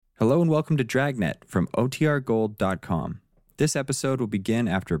Hello and welcome to Dragnet from OTRGold.com. This episode will begin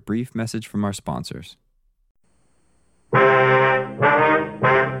after a brief message from our sponsors.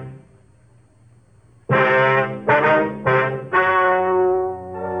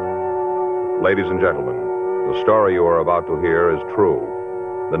 Ladies and gentlemen, the story you are about to hear is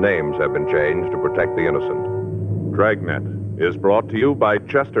true. The names have been changed to protect the innocent. Dragnet is brought to you by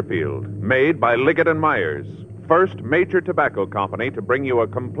Chesterfield, made by Liggett & Myers, first major tobacco company to bring you a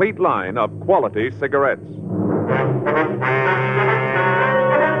complete line of quality cigarettes.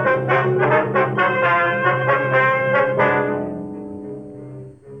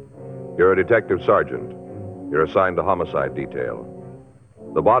 You're a detective sergeant. You're assigned to homicide detail.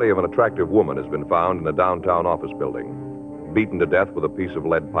 The body of an attractive woman has been found in a downtown office building, beaten to death with a piece of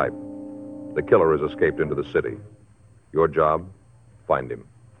lead pipe. The killer has escaped into the city. Your job, find him.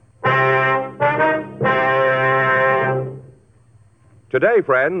 Today,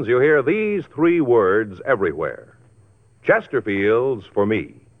 friends, you hear these three words everywhere. Chesterfield's for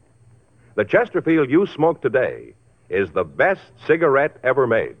me. The Chesterfield you smoke today is the best cigarette ever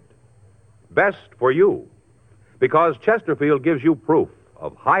made. Best for you, because Chesterfield gives you proof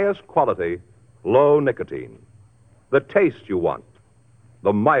of highest quality, low nicotine. The taste you want,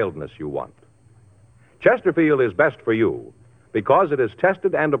 the mildness you want. Chesterfield is best for you because it is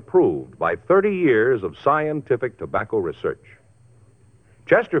tested and approved by 30 years of scientific tobacco research.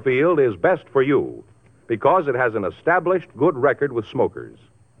 Chesterfield is best for you because it has an established good record with smokers,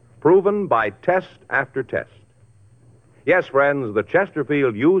 proven by test after test. Yes, friends, the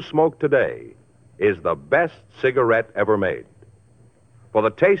Chesterfield you smoke today is the best cigarette ever made. For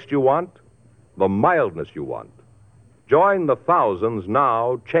the taste you want, the mildness you want, join the thousands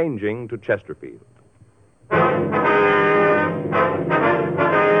now changing to Chesterfield.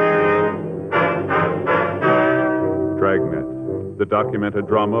 Dragnet, the documented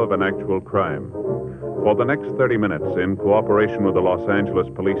drama of an actual crime. For the next 30 minutes, in cooperation with the Los Angeles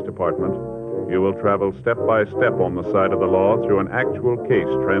Police Department, you will travel step by step on the side of the law through an actual case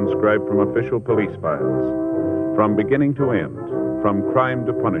transcribed from official police files. From beginning to end, from crime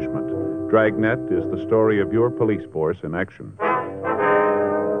to punishment, Dragnet is the story of your police force in action.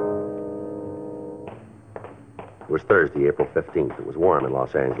 It was Thursday, April 15th. It was warm in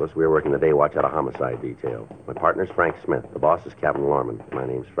Los Angeles. We were working the day watch out of homicide detail. My partner's Frank Smith. The boss is Captain Lorman. My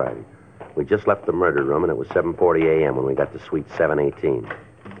name's Friday. We just left the murder room, and it was 7:40 a.m. when we got to suite 718,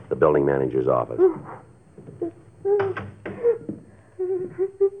 the building manager's office.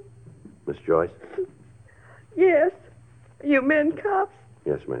 Miss Joyce? Yes. You men cops?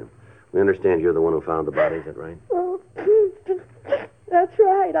 Yes, ma'am. We understand you're the one who found the body, is that right? Oh, that's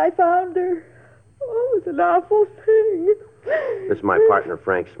right. I found her. Oh, it was an awful thing. This is my partner,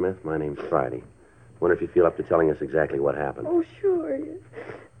 Frank Smith. My name's Friday. Wonder if you feel up to telling us exactly what happened. Oh, sure. It's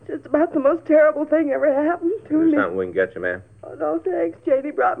just about the most terrible thing ever happened to me. Something we can get you, ma'am? Oh, no, thanks. Janie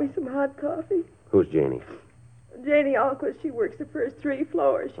brought me some hot coffee. Who's Janie? Janie Alquist, she works the first 3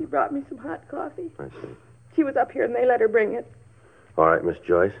 floors. She brought me some hot coffee. I see. She was up here and they let her bring it. All right, Miss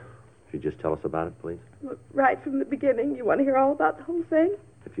Joyce. Could you just tell us about it, please? Look, right from the beginning. You want to hear all about the whole thing?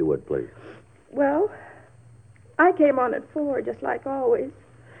 If you would, please. Well, I came on at 4, just like always.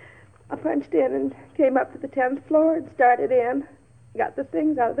 I punched in and came up to the 10th floor and started in. Got the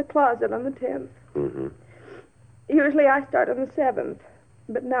things out of the closet on the 10th. Mm-hmm. Usually I start on the 7th.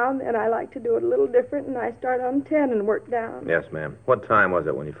 But now and then I like to do it a little different, and I start on 10 and work down. Yes, ma'am. What time was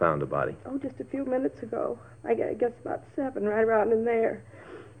it when you found the body? Oh, just a few minutes ago. I guess about 7, right around in there.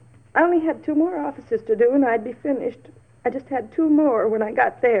 I only had 2 more offices to do, and I'd be finished. I just had 2 more when I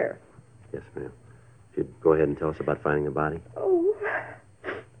got there. Yes, ma'am. If you'd go ahead and tell us about finding the body. Oh,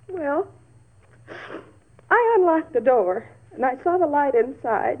 well, I unlocked the door, and I saw the light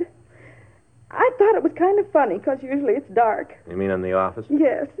inside. I thought it was kind of funny, because usually it's dark. You mean in the office?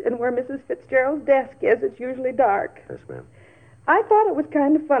 Yes, and where Mrs. Fitzgerald's desk is, it's usually dark. Yes, ma'am. I thought it was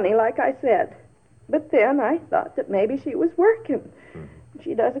kind of funny, like I said. But then I thought that maybe she was working. Mm-hmm.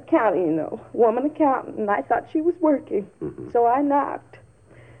 She does accounting, you know, woman accountant, and I thought she was working. Mm-hmm. So I knocked.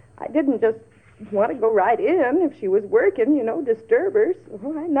 I didn't just want to go right in if she was working, you know, disturb her.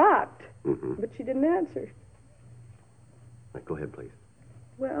 So I knocked. Mm-hmm. But she didn't answer. Right, go ahead, please.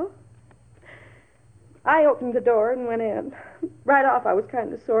 Well, I opened the door and went in. Right off, I was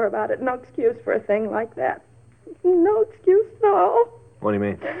kind of sore about it. No excuse for a thing like that. No excuse at all. What do you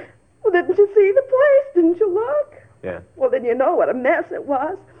mean? Well, didn't you see the place? Didn't you look? Yeah. Well, then you know what a mess it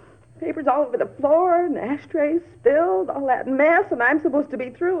was. Papers all over the floor, and ashtrays spilled, all that mess, and I'm supposed to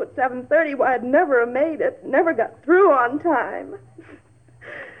be through at 7:30. Well, I'd never have made it. Never got through on time.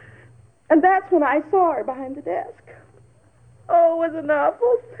 And that's when I saw her behind the desk. Oh, it was an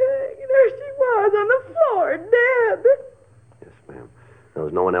awful thing. There she was on the floor, dead. Yes, ma'am. There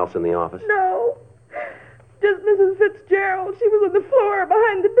was no one else in the office? No. Just Mrs. Fitzgerald. She was on the floor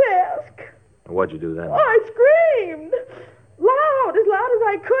behind the desk. What'd you do then? Oh, I screamed. Loud, as loud as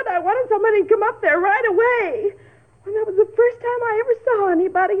I could. I wanted somebody to come up there right away. And that was the first time I ever saw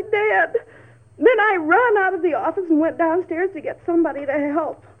anybody dead. Then I ran out of the office and went downstairs to get somebody to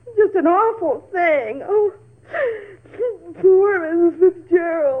help. Just an awful thing. Oh, poor Mrs.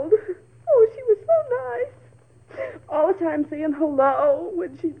 Fitzgerald. Oh, she was so nice. All the time saying hello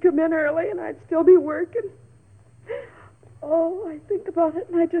when she'd come in early and I'd still be working. Oh, I think about it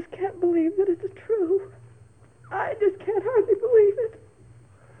and I just can't believe that it's true. I just can't hardly believe it.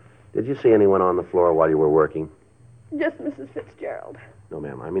 Did you see anyone on the floor while you were working? Just Mrs. Fitzgerald. No,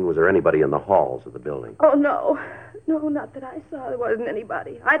 ma'am. I mean, was there anybody in the halls of the building? Oh, no. No, not that I saw. There wasn't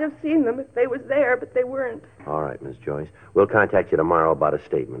anybody. I'd have seen them if they was there, but they weren't. All right, Miss Joyce. We'll contact you tomorrow about a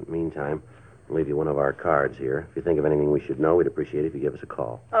statement. Meantime, I'll leave you one of our cards here. If you think of anything we should know, we'd appreciate it if you give us a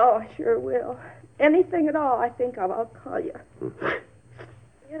call. Oh, I sure will. Anything at all I think of, I'll call you.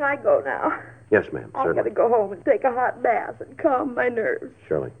 Can I go now? Yes, ma'am. I've got Certainly. to go home and take a hot bath and calm my nerves.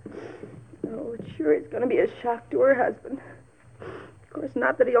 Surely. Oh, it sure is going to be a shock to her husband. Of course,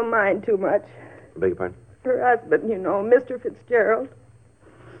 not that he'll mind too much. I beg your pardon? Her husband, you know, Mr. Fitzgerald.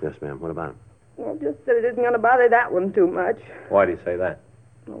 Yes, ma'am. What about him? Well, just that it isn't going to bother that one too much. Why do you say that?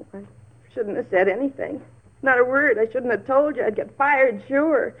 Oh, I shouldn't have said anything. Not a word. I shouldn't have told you. I'd get fired,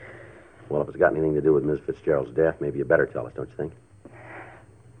 sure. Well, if it's got anything to do with Miss Fitzgerald's death, maybe you better tell us, don't you think?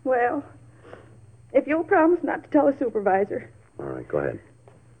 Well, if you'll promise not to tell the supervisor. All right, go ahead.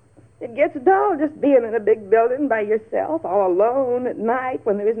 It gets dull just being in a big building by yourself, all alone at night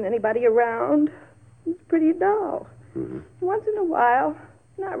when there isn't anybody around. It's pretty dull. Mm-hmm. Once in a while,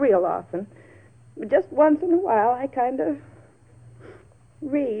 not real often, but just once in a while, I kind of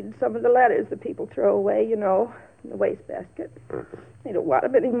read some of the letters that people throw away, you know, in the wastebasket. Mm-hmm. They don't want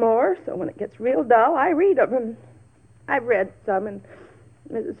them anymore, so when it gets real dull, I read them. And I've read some in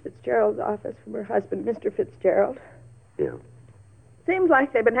Mrs. Fitzgerald's office from her husband, Mr. Fitzgerald. Yeah. Seems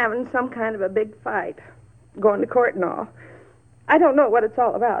like they've been having some kind of a big fight, going to court and all. I don't know what it's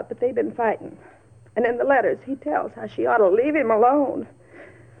all about, but they've been fighting. And in the letters, he tells how she ought to leave him alone.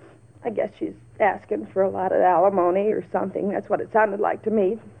 I guess she's asking for a lot of alimony or something. That's what it sounded like to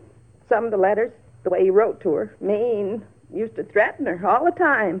me. Some of the letters, the way he wrote to her, mean, used to threaten her all the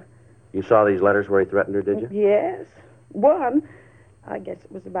time. You saw these letters where he threatened her, did you? Yes. One, I guess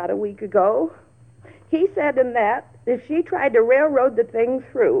it was about a week ago. He said in that if she tried to railroad the thing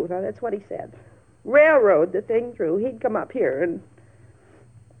through, now that's what he said, railroad the thing through, he'd come up here and...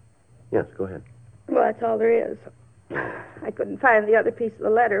 Yes, go ahead. Well, that's all there is. I couldn't find the other piece of the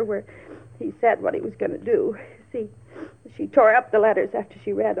letter where he said what he was going to do. See, she tore up the letters after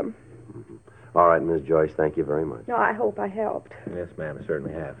she read them. Mm-hmm. All right, Miss Joyce, thank you very much. No, I hope I helped. Yes, ma'am, I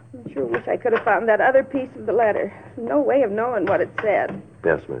certainly have. I sure wish I could have found that other piece of the letter. No way of knowing what it said.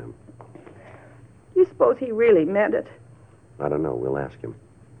 Yes, ma'am. You suppose he really meant it? I don't know. We'll ask him.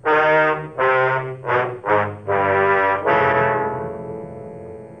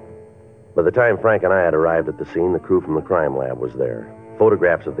 By the time Frank and I had arrived at the scene, the crew from the crime lab was there.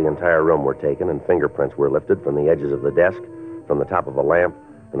 Photographs of the entire room were taken, and fingerprints were lifted from the edges of the desk, from the top of a lamp,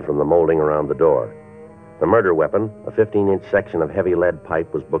 and from the molding around the door. The murder weapon, a 15-inch section of heavy lead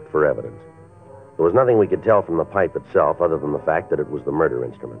pipe, was booked for evidence. There was nothing we could tell from the pipe itself other than the fact that it was the murder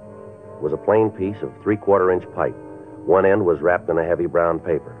instrument. It was a plain piece of 3/4-inch pipe. One end was wrapped in a heavy brown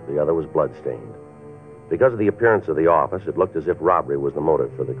paper. The other was blood-stained. Because of the appearance of the office, it looked as if robbery was the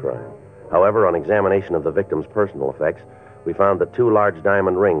motive for the crime. However, on examination of the victim's personal effects, we found that 2 large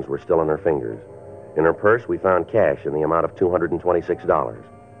diamond rings were still on her fingers. In her purse, we found cash in the amount of $226.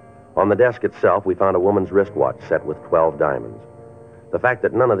 On the desk itself, we found a woman's wristwatch set with 12 diamonds. The fact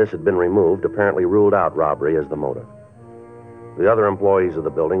that none of this had been removed apparently ruled out robbery as the motive. The other employees of the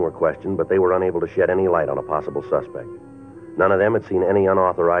building were questioned, but they were unable to shed any light on a possible suspect. None of them had seen any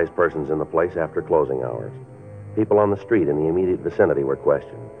unauthorized persons in the place after closing hours. People on the street in the immediate vicinity were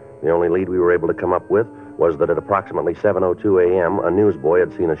questioned. The only lead we were able to come up with was that at approximately 7:02 a.m., a newsboy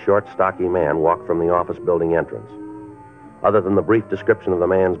had seen a short, stocky man walk from the office building entrance. Other than the brief description of the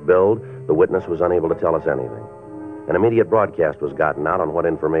man's build, the witness was unable to tell us anything. An immediate broadcast was gotten out on what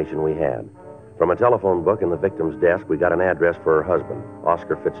information we had. From a telephone book in the victim's desk, we got an address for her husband,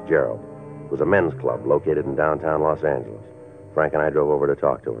 Oscar Fitzgerald. It was a men's club located in downtown Los Angeles. Frank and I drove over to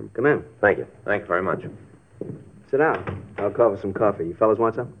talk to him. Come in. Thank you. Thanks very much. Sit down. I'll call for some coffee. You fellas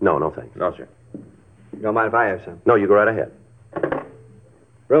want some? No, thanks. No, sir. You don't mind if I have some? No, you go right ahead.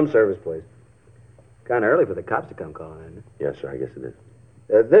 Room service, please. Kind of early for the cops to come calling, isn't it? Yes, sir, I guess it is.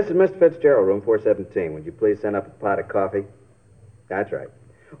 This is Mr. Fitzgerald, room 417. Would you please send up a pot of coffee? That's right.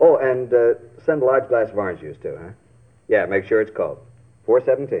 Oh, and send a large glass of orange juice, too, huh? Yeah, make sure it's cold.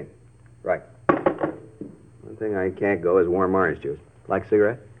 417. Right. One thing I can't go is warm orange juice. Like a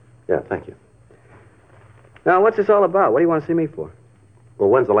cigarette? Yeah, thank you. Now, what's this all about? What do you want to see me for? Well,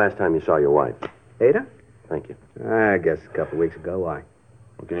 when's the last time you saw your wife? Ada? Thank you. I guess a couple of weeks ago. Why?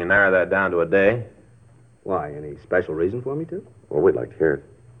 Well, can you narrow that down to a day? Why? Any special reason for me to? Well, we'd like to hear it.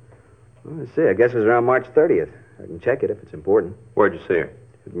 Well, let's see. I guess it was around March 30th. I can check it if it's important. Where'd you see her?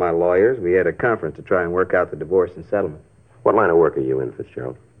 With my lawyers, we had a conference to try and work out the divorce and settlement. What line of work are you in,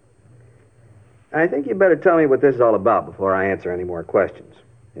 Fitzgerald? I think you better tell me what this is all about before I answer any more questions.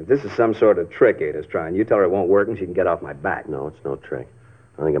 If this is some sort of trick Ada's trying, you tell her it won't work and she can get off my back. No, it's no trick.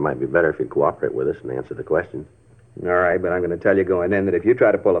 I think it might be better if you'd cooperate with us and answer the questions. All right, but I'm going to tell you going in that if you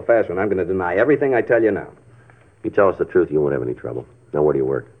try to pull a fast one, I'm going to deny everything I tell you now. If you tell us the truth, you won't have any trouble. Now, where do you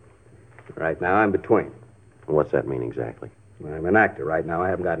work? Right now, I'm between. And what's that mean exactly? I'm an actor right now. I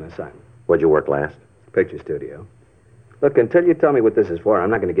haven't got an assignment. Where'd you work last? Picture studio. Look, until you tell me what this is for, I'm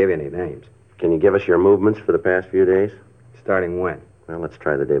not going to give you any names. Can you give us your movements for the past few days? Starting when? Well, let's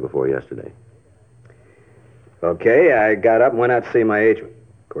try the day before yesterday. Okay, I got up and went out to see my agent.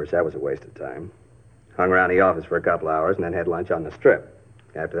 Of course, that was a waste of time. Hung around the office for a couple hours and then had lunch on the strip.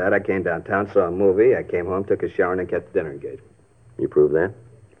 After that, I came downtown, saw a movie. I came home, took a shower, and then kept the dinner engagement. You prove that?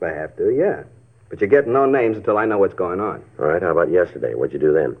 If I have to, yeah. But you're getting no names until I know what's going on. All right, how about yesterday? What'd you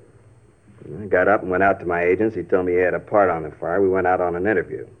do then? I got up and went out to my agent's. He told me he had a part on the fire. We went out on an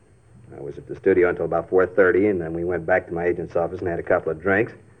interview. I was at the studio until about 4:30, and then we went back to my agent's office and had a couple of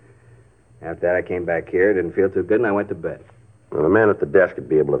drinks. After that, I came back here, didn't feel too good, and I went to bed. Well, the man at the desk would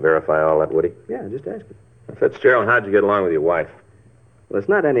be able to verify all that, would he? Yeah, just ask him. Fitzgerald, how'd you get along with your wife? Well, it's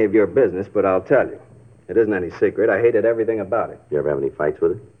not any of your business, but I'll tell you. It isn't any secret. I hated everything about it. You ever have any fights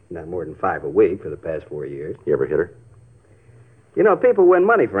with her? Not more than 5 a week for the past 4 years. You ever hit her? You know, people win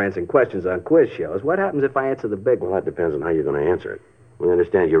money for answering questions on quiz shows. What happens if I answer the big Well, one? that depends on how you're going to answer it. We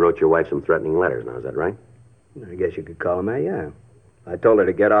understand you wrote your wife some threatening letters. Now, is that right? I guess you could call them that, yeah. I told her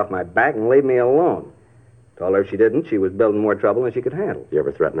to get off my back and leave me alone. Told her if she didn't, she was building more trouble than she could handle. You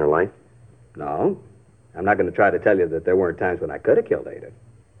ever threaten her life? No. I'm not going to try to tell you that there weren't times when I could have killed Ada.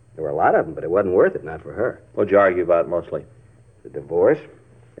 There were a lot of them, but it wasn't worth it, not for her. What'd you argue about mostly? The divorce.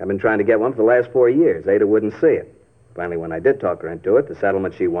 I've been trying to get one for the last 4 years. Ada wouldn't see it. Finally, when I did talk her into it, the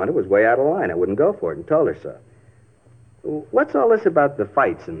settlement she wanted was way out of line. I wouldn't go for it and told her so. What's all this about the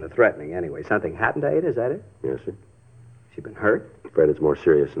fights and the threatening, anyway? Something happened to Ada, is that it? Yes, sir. She been hurt? Afraid it's more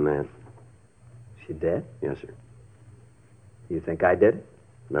serious than that. She dead? Yes, sir. You think I did it?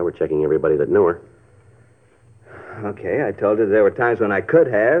 Now we're checking everybody that knew her. Okay, I told her there were times when I could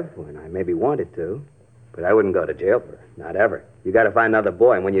have, when I maybe wanted to. But I wouldn't go to jail for her. Not ever. You got to find another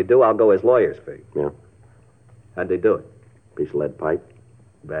boy, and when you do, I'll go his lawyer's fee. Yeah. How'd they do it? Piece of lead pipe.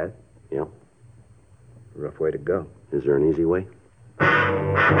 Bad? Yeah. Rough way to go. Is there an easy way?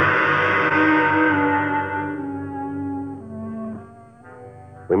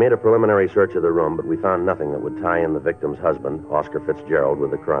 We made a preliminary search of the room, but we found nothing that would tie in the victim's husband, Oscar Fitzgerald,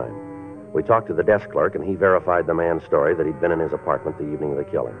 with the crime. We talked to the desk clerk, and he verified the man's story that he'd been in his apartment the evening of the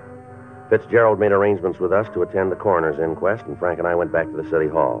killing. Fitzgerald made arrangements with us to attend the coroner's inquest, and Frank and I went back to the city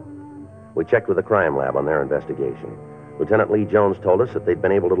hall. We checked with the crime lab on their investigation. Lieutenant Lee Jones told us that they'd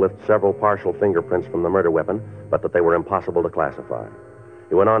been able to lift several partial fingerprints from the murder weapon, but that they were impossible to classify.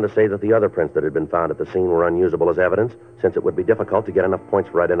 He went on to say that the other prints that had been found at the scene were unusable as evidence, since it would be difficult to get enough points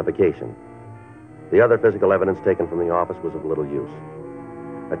for identification. The other physical evidence taken from the office was of little use.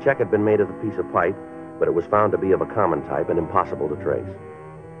 A check had been made of the piece of pipe, but it was found to be of a common type and impossible to trace.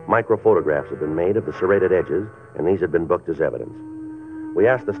 Microphotographs had been made of the serrated edges, and these had been booked as evidence. We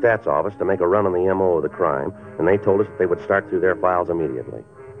asked the stats office to make a run on the M.O. of the crime, and they told us that they would start through their files immediately.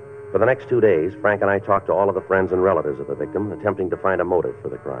 For the next 2 days, Frank and I talked to all of the friends and relatives of the victim, attempting to find a motive for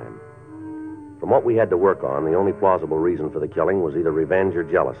the crime. From what we had to work on, the only plausible reason for the killing was either revenge or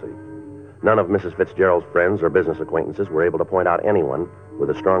jealousy. None of Mrs. Fitzgerald's friends or business acquaintances were able to point out anyone with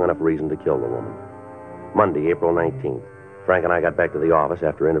a strong enough reason to kill the woman. Monday, April 19th, Frank and I got back to the office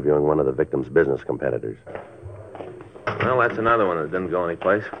after interviewing one of the victim's business competitors. Well, that's another one that didn't go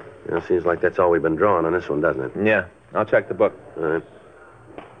anyplace. Seems like that's all we've been drawing on this one, doesn't it? Yeah, I'll check the book. All right.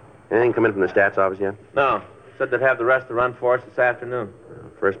 Anything come in from the stats office yet? No, said they'd have the rest to run for us this afternoon.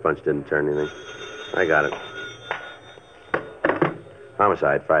 First punch didn't turn anything. I got it.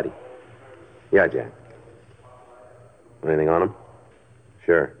 Homicide, Friday. Yeah, Jack. Anything on him?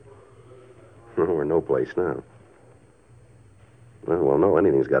 Sure. We're no place now. Well, no,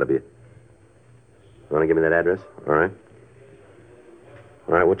 anything's got to be... Want to give me that address? All right.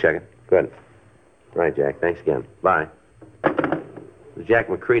 All right, we'll check it. Good. All right, Jack. Thanks again. Bye. Jack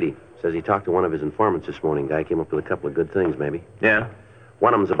McCready says he talked to one of his informants this morning. Guy came up with a couple of good things, maybe. Yeah?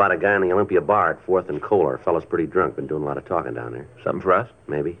 One of them's about a guy in the Olympia bar at 4th and Kohler. Fella's pretty drunk. Been doing a lot of talking down there. Something for us?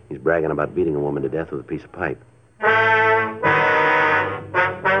 Maybe. He's bragging about beating a woman to death with a piece of pipe.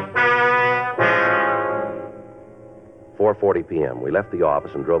 4:40 p.m. We left the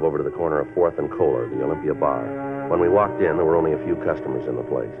office and drove over to the corner of 4th and Kohler, the Olympia bar. When we walked in, there were only a few customers in the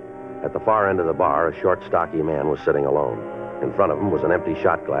place. At the far end of the bar, a short, stocky man was sitting alone. In front of him was an empty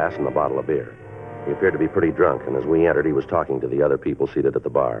shot glass and a bottle of beer. He appeared to be pretty drunk, and as we entered, he was talking to the other people seated at the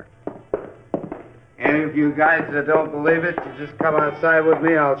bar. Any of you guys that don't believe it, you just come outside with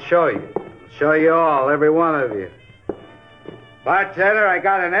me, I'll show you. I'll show you all, every one of you. Bartender, I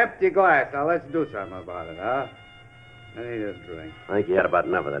got an empty glass. Now, let's do something about it, huh? I need a drink. I think you had about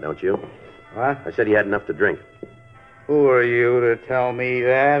enough of that, don't you? What? I said you had enough to drink. Who are you to tell me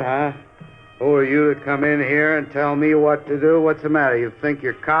that, huh? Who are you to come in here and tell me what to do? What's the matter? You think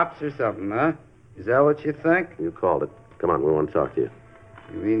you're cops or something, huh? Is that what you think? You called it. Come on, we want to talk to you.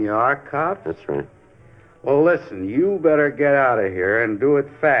 You mean you are cops? That's right. Well, listen, you better get out of here and do it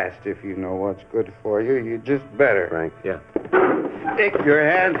fast if you know what's good for you. You just better. Frank? Yeah. Take your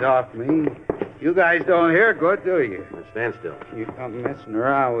hands off me. You guys don't hear good, do you? Stand still. You come messing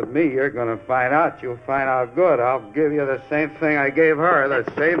around with me, you're going to find out. You'll find out good. I'll give you the same thing I gave her,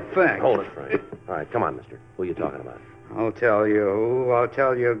 the same thing. Hold it, Frank. All right, come on, mister. Who are you talking about? I'll tell you who. I'll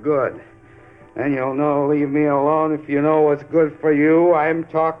tell you good. And you'll know, leave me alone if you know what's good for you. I'm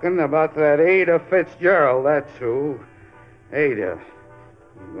talking about that Ada Fitzgerald, that's who. Ada.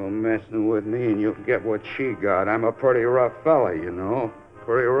 You go messing with me and you'll get what she got. I'm a pretty rough fella, you know.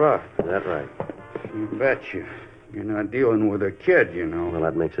 Pretty rough. Is that right? You betcha. You're not dealing with a kid, you know. Well,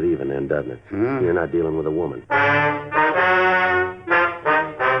 that makes it even then, doesn't it? Huh? You're not dealing with a woman.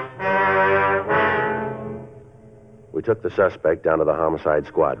 We took the suspect down to the homicide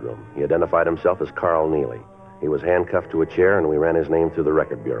squad room. He identified himself as Carl Neely. He was handcuffed to a chair, and we ran his name through the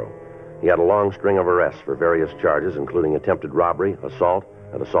record bureau. He had a long string of arrests for various charges, including attempted robbery, assault,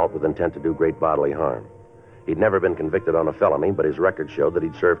 and assault with intent to do great bodily harm. He'd never been convicted on a felony, but his record showed that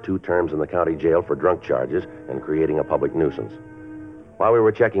he'd served 2 terms in the county jail for drunk charges and creating a public nuisance. While we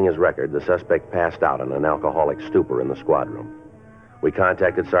were checking his record, the suspect passed out in an alcoholic stupor in the squad room. We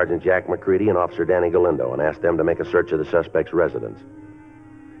contacted Sergeant Jack McCready and Officer Danny Galindo and asked them to make a search of the suspect's residence.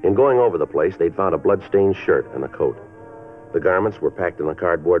 In going over the place, they'd found a blood-stained shirt and a coat. The garments were packed in a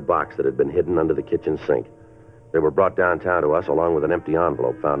cardboard box that had been hidden under the kitchen sink. They were brought downtown to us along with an empty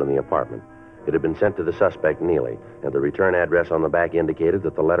envelope found in the apartment. It had been sent to the suspect, Neely, and the return address on the back indicated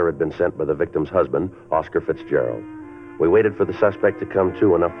that the letter had been sent by the victim's husband, Oscar Fitzgerald. We waited for the suspect to come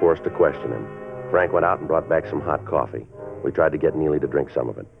to enough for us to question him. Frank went out and brought back some hot coffee. We tried to get Neely to drink some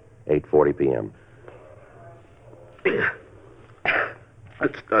of it. 8:40 p.m.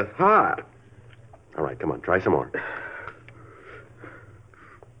 That's hot. All right, come on, try some more.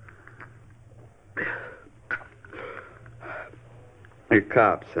 You're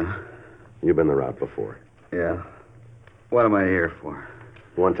cops, huh? You've been the route before. Yeah. What am I here for?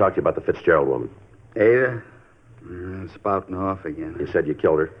 I want to talk to you about the Fitzgerald woman. Ada? Spouting off again. You said you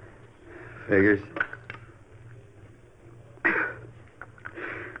killed her. Figures.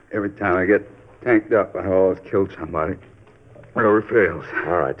 Every time I get tanked up, I always kill somebody. It never fails.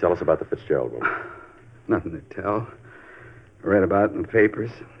 All right, tell us about the Fitzgerald woman. Nothing to tell. I read about it in the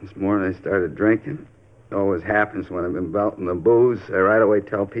papers. This morning I started drinking. It always happens when I've been belting the booze. I right away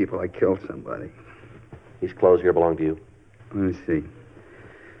tell people I killed somebody. These clothes here belong to you? Let me see.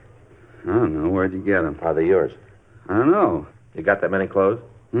 I don't know. Where'd you get them? Are they yours? I don't know. You got that many clothes?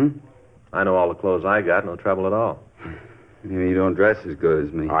 I know all the clothes I got. No trouble at all. Maybe you don't dress as good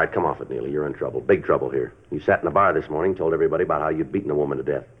as me. All right, come off it, Neely. You're in trouble. Big trouble here. You sat in a bar this morning, told everybody about how you'd beaten a woman to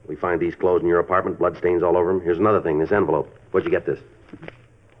death. We find these clothes in your apartment, bloodstains all over them. Here's another thing, this envelope. Where'd you get this?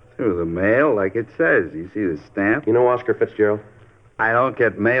 Through the mail, like it says. You see the stamp? You know Oscar Fitzgerald? I don't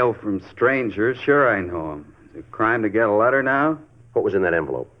get mail from strangers. Sure I know him. Is it a crime to get a letter now? What was in that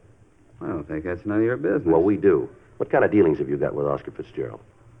envelope? I don't think that's none of your business. Well, we do. What kind of dealings have you got with Oscar Fitzgerald?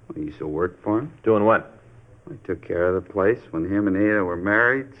 Well, you still work for him? Doing what? I took care of the place when him and Ada were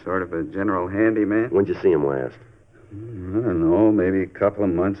married, sort of a general handyman. When'd you see him last? I don't know, maybe a couple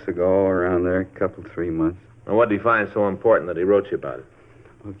of months ago, around there, 3 months. And what did he find so important that he wrote you about it?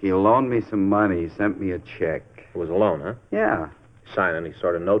 Look, he loaned me some money. He sent me a check. It was a loan, huh? Yeah. Sign any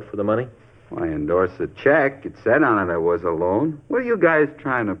sort of note for the money? Well, I endorsed the check. It said on it I was a loan. What are you guys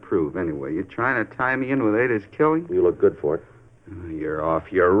trying to prove, anyway? You trying to tie me in with Ada's killing? You look good for it. You're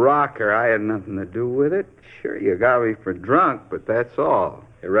off your rocker. I had nothing to do with it. Sure, you got me for drunk, but that's all.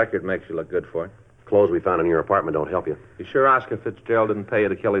 Your record makes you look good for it. Clothes we found in your apartment don't help you. You sure Oscar Fitzgerald didn't pay you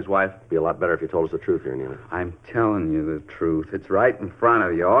to kill his wife? Be a lot better if you told us the truth here, Neely. I'm telling you the truth. It's right in front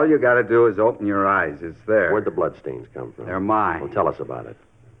of you. All you got to do is open your eyes. It's there. Where'd the bloodstains come from? They're mine. Well, tell us about it.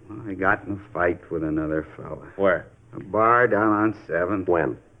 Well, I got in a fight with another fella. Where? A bar down on 7th.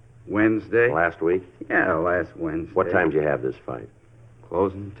 When? Wednesday. Last week? Yeah, last Wednesday. What time did you have this fight?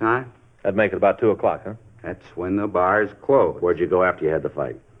 Closing time? That'd make it about 2 o'clock, huh? That's when the bar's closed. Where'd you go after you had the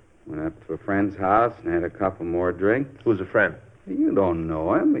fight? Went up to a friend's house and had a couple more drinks. Who's a friend? You don't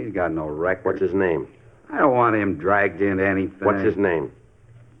know him. He's got no record. What's his name? I don't want him dragged into anything. What's his name?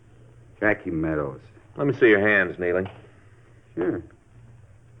 Jackie Meadows. Let me see your hands, Neely. Sure.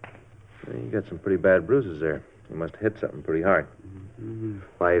 You got some pretty bad bruises there. You must have hit something pretty hard. The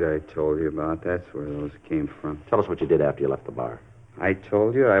fight I told you about, that's where those came from. Tell us what you did after you left the bar. I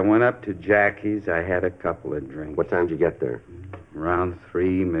told you I went up to Jackie's. I had a couple of drinks. What time did you get there? Around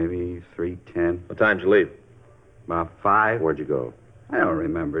 3, maybe 3:10. What time did you leave? About 5. Where'd you go? I don't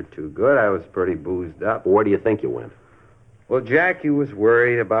remember too good. I was pretty boozed up. Where do you think you went? Well, Jackie was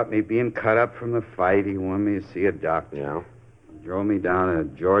worried about me being cut up from the fight. He wanted me to see a doctor. Yeah? He drove me down to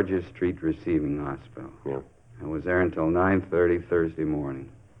Georgia Street Receiving Hospital. Yeah. I was there until 9:30 Thursday morning.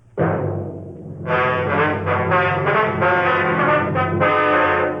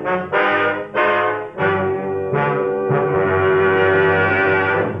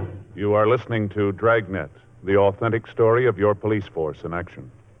 You are listening to Dragnet, the authentic story of your police force in action.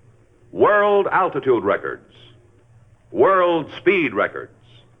 World altitude records, world speed records,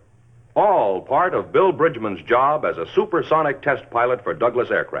 all part of Bill Bridgman's job as a supersonic test pilot for Douglas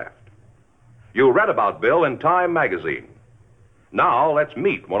Aircraft. You read about Bill in Time magazine. Now let's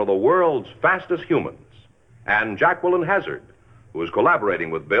meet one of the world's fastest humans, Ann Jacqueline Hazard, who is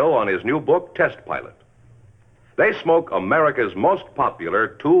collaborating with Bill on his new book, Test Pilot. They smoke America's most popular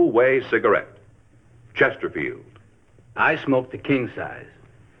two-way cigarette, Chesterfield. I smoke the king size.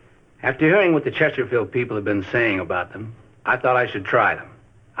 After hearing what the Chesterfield people have been saying about them, I thought I should try them.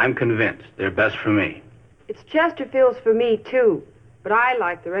 I'm convinced they're best for me. It's Chesterfields for me, too, but I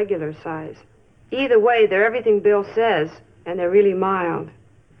like the regular size. Either way, they're everything Bill says, and they're really mild.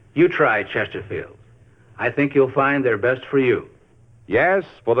 You try Chesterfields. I think you'll find they're best for you. Yes,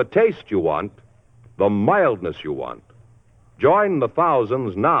 for the taste you want, the mildness you want. Join the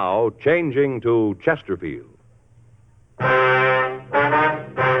thousands now changing to Chesterfield.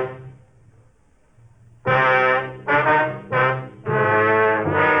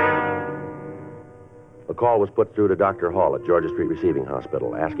 The call was put through to Dr. Hall at Georgia Street Receiving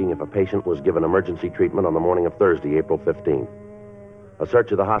Hospital, asking if a patient was given emergency treatment on the morning of Thursday, April 15th. A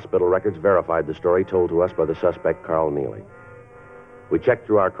search of the hospital records verified the story told to us by the suspect, Carl Neely. We checked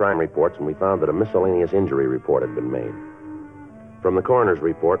through our crime reports, and we found that a miscellaneous injury report had been made. From the coroner's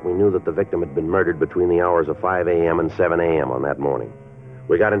report, we knew that the victim had been murdered between the hours of 5 a.m. and 7 a.m. on that morning.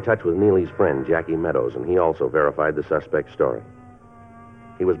 We got in touch with Neely's friend, Jackie Meadows, and he also verified the suspect's story.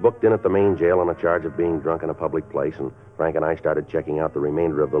 He was booked in at the main jail on a charge of being drunk in a public place, and Frank and I started checking out the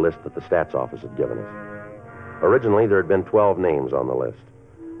remainder of the list that the stats office had given us. Originally, there had been 12 names on the list.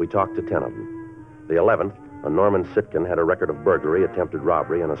 We talked to 10 of them. The 11th, a Norman Sitkin, had a record of burglary, attempted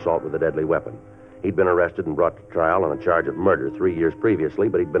robbery, and assault with a deadly weapon. He'd been arrested and brought to trial on a charge of murder 3 years previously,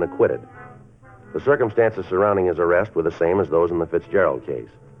 but he'd been acquitted. The circumstances surrounding his arrest were the same as those in the Fitzgerald case.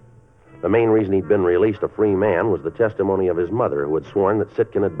 The main reason he'd been released a free man was the testimony of his mother, who had sworn that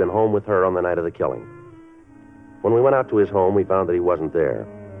Sitkin had been home with her on the night of the killing. When we went out to his home, we found that he wasn't there.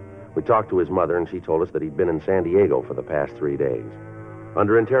 We talked to his mother, and she told us that he'd been in San Diego for the past 3 days.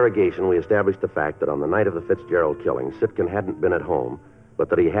 Under interrogation, we established the fact that on the night of the Fitzgerald killing, Sitkin hadn't been at home, but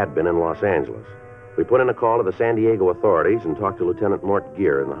that he had been in Los Angeles. We put in a call to the San Diego authorities and talked to Lieutenant Mort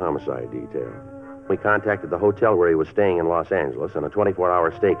Gear in the homicide detail. We contacted the hotel where he was staying in Los Angeles, and a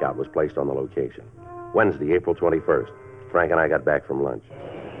 24-hour stakeout was placed on the location. Wednesday, April 21st. Frank and I got back from lunch.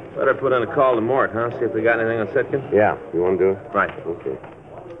 Better put in a call to Mort, huh? See if we got anything on Sitkin? Yeah. You want to do it? Right. Okay.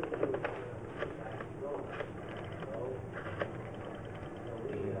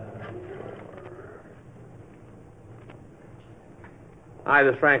 Hi,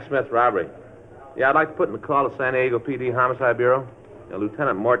 this is Frank Smith, robbery. Yeah, I'd like to put in a call to San Diego PD Homicide Bureau.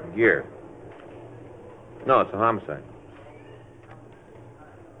 Lieutenant Mort Gear. No, it's a homicide.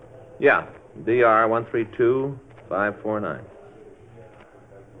 Yeah, DR 132549.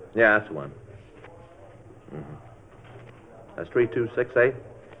 Yeah, that's the one. Mm-hmm. That's 3268?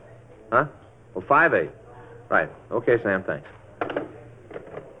 Huh? Well, 58. Right. Okay, Sam, thanks.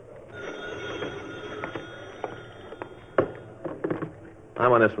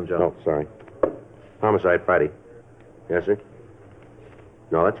 I'm on this one, Joe. Oh, sorry. Homicide, Friday. Yes, sir?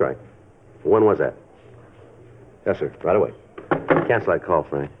 No, that's right. When was that? Yes, sir. Right away. Cancel that call,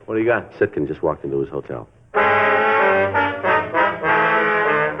 Frank. What do you got? Sitkin just walked into his hotel.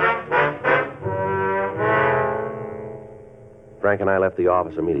 Frank and I left the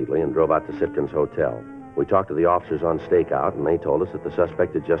office immediately and drove out to Sitkin's hotel. We talked to the officers on stakeout, and they told us that the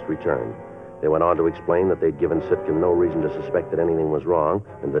suspect had just returned. They went on to explain that they'd given Sitkin no reason to suspect that anything was wrong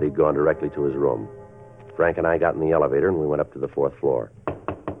and that he'd gone directly to his room. Frank and I got in the elevator, and we went up to the 4th floor.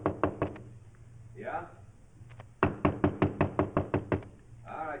 Yeah? All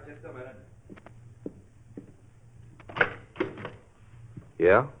right, just a minute.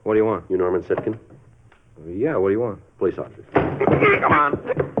 Yeah? What do you want? You Norman Sitkin? Yeah, what do you want? Police officer. Come on.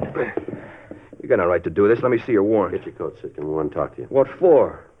 You got no right to do this. Let me see your warrant. Get your coat, Sitkin. We want to talk to you. What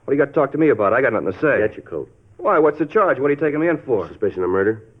for? What do you got to talk to me about? I got nothing to say. Get your coat. Why? What's the charge? What are you taking me in for? Suspicion of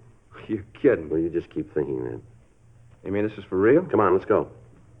murder? You're kidding. Well, you just keep thinking that. You mean this is for real? Come on, let's go.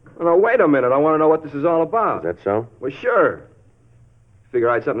 Oh, no, wait a minute. I want to know what this is all about. Is that so? Well, sure. Figure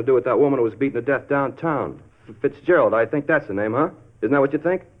I had something to do with that woman who was beaten to death downtown. Fitzgerald, I think that's the name, huh? Isn't that what you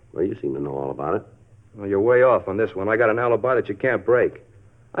think? Well, you seem to know all about it. Well, you're way off on this one. I got an alibi that you can't break.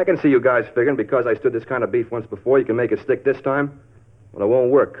 I can see you guys figuring because I stood this kind of beef once before, you can make it stick this time. Well, it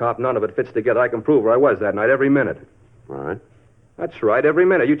won't work, cop. None of it fits together. I can prove where I was that night every minute. All right. That's right, every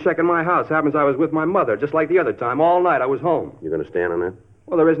minute. You check in my house. Happens I was with my mother, just like the other time. All night I was home. You going to stand on that?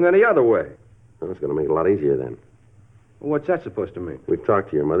 Well, there isn't any other way. Well, it's going to make it a lot easier then. Well, what's that supposed to mean? We've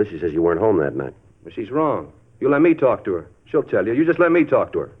talked to your mother. She says you weren't home that night. Well, she's wrong. You let me talk to her. She'll tell you. You just let me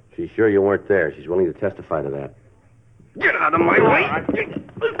talk to her. She's sure you weren't there. She's willing to testify to that. Get out of my way!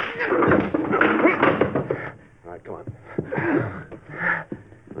 All right, come on.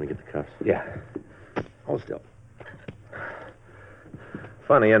 Let me get the cuffs. Yeah. Hold still.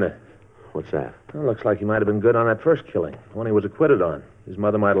 Funny, isn't it? What's that? Well, looks like he might have been good on that first killing, the one he was acquitted on. His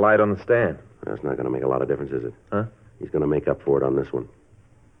mother might have lied on the stand. That's not going to make a lot of difference, is it? Huh? He's going to make up for it on this one.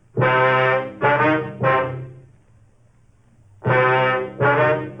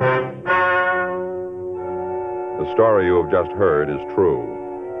 The story you have just heard is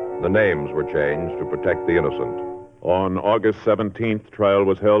true. The names were changed to protect the innocent. On August 17th, trial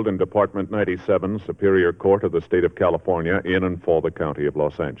was held in Department 97, Superior Court of the State of California, in and for the County of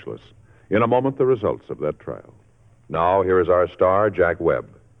Los Angeles. In a moment, the results of that trial. Now, here is our star, Jack Webb.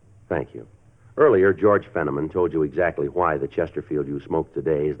 Thank you. Earlier, George Fenneman told you exactly why the Chesterfield you smoke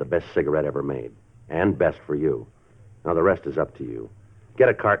today is the best cigarette ever made. And best for you. Now, the rest is up to you. Get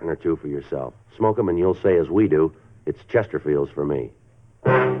a carton or two for yourself. Smoke them and you'll say, as we do, it's Chesterfields for me.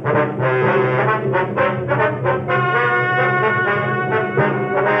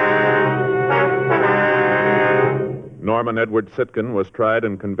 Norman Edward Sitkin was tried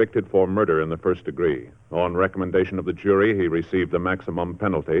and convicted for murder in the first degree. On recommendation of the jury, he received the maximum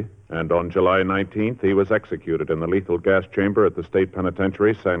penalty, and on July 19th, he was executed in the lethal gas chamber at the State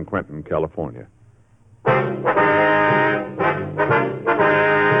Penitentiary, San Quentin, California.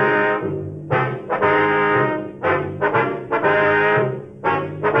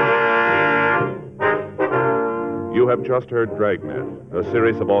 You have just heard Dragnet, a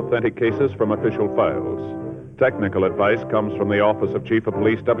series of authentic cases from official files. Technical advice comes from the Office of Chief of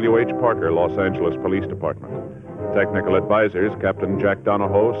Police W.H. Parker, Los Angeles Police Department. Technical advisors, Captain Jack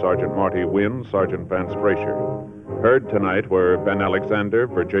Donahoe, Sergeant Marty Wynn, Sergeant Vance Frazier. Heard tonight were Ben Alexander,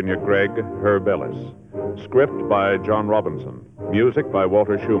 Virginia Gregg, Herb Ellis. Script by John Robinson. Music by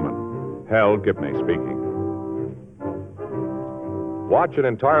Walter Schumann. Hal Gibney speaking. Watch an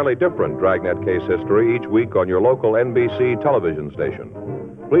entirely different Dragnet case history each week on your local NBC television station.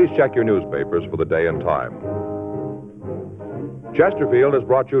 Please check your newspapers for the day and time. Chesterfield has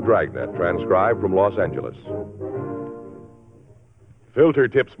brought you Dragnet, transcribed from Los Angeles. Filter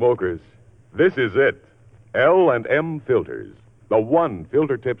tip smokers, this is it. L&M Filters, the one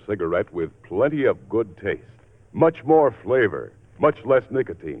filter tip cigarette with plenty of good taste, much more flavor, much less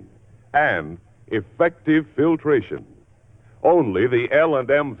nicotine, and effective filtration. Only the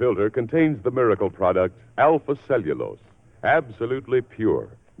L&M filter contains the miracle product alpha cellulose, absolutely pure,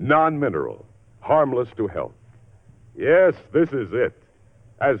 non-mineral, harmless to health. Yes, this is it.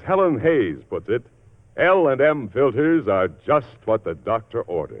 As Helen Hayes puts it, L&M filters are just what the doctor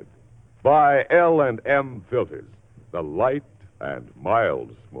ordered. Buy L&M filters, the light and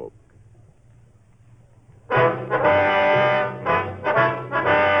mild smoke.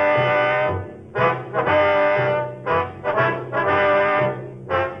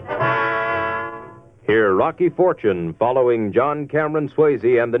 Hear Rocky Fortune following John Cameron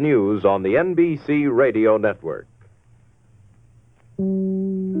Swayze and the news on the NBC Radio Network.